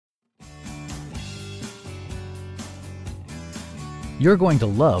You're going to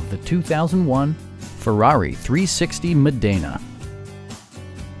love the 2001 Ferrari 360 Modena.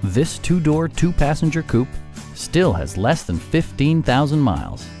 This two-door, two-passenger coupe still has less than 15,000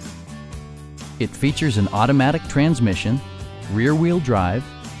 miles. It features an automatic transmission, rear-wheel drive,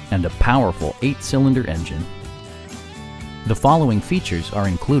 and a powerful 8-cylinder engine. The following features are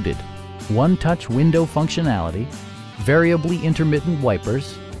included: one-touch window functionality, variably intermittent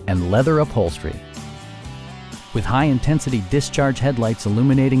wipers, and leather upholstery. With high-intensity discharge headlights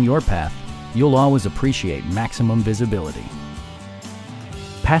illuminating your path, you'll always appreciate maximum visibility.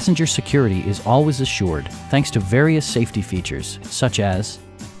 Passenger security is always assured thanks to various safety features such as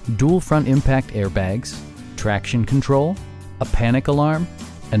dual front impact airbags, traction control, a panic alarm,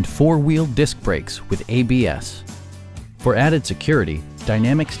 and four-wheel disc brakes with ABS. For added security,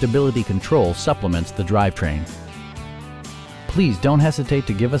 dynamic stability control supplements the drivetrain. Please don't hesitate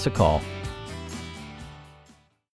to give us a call.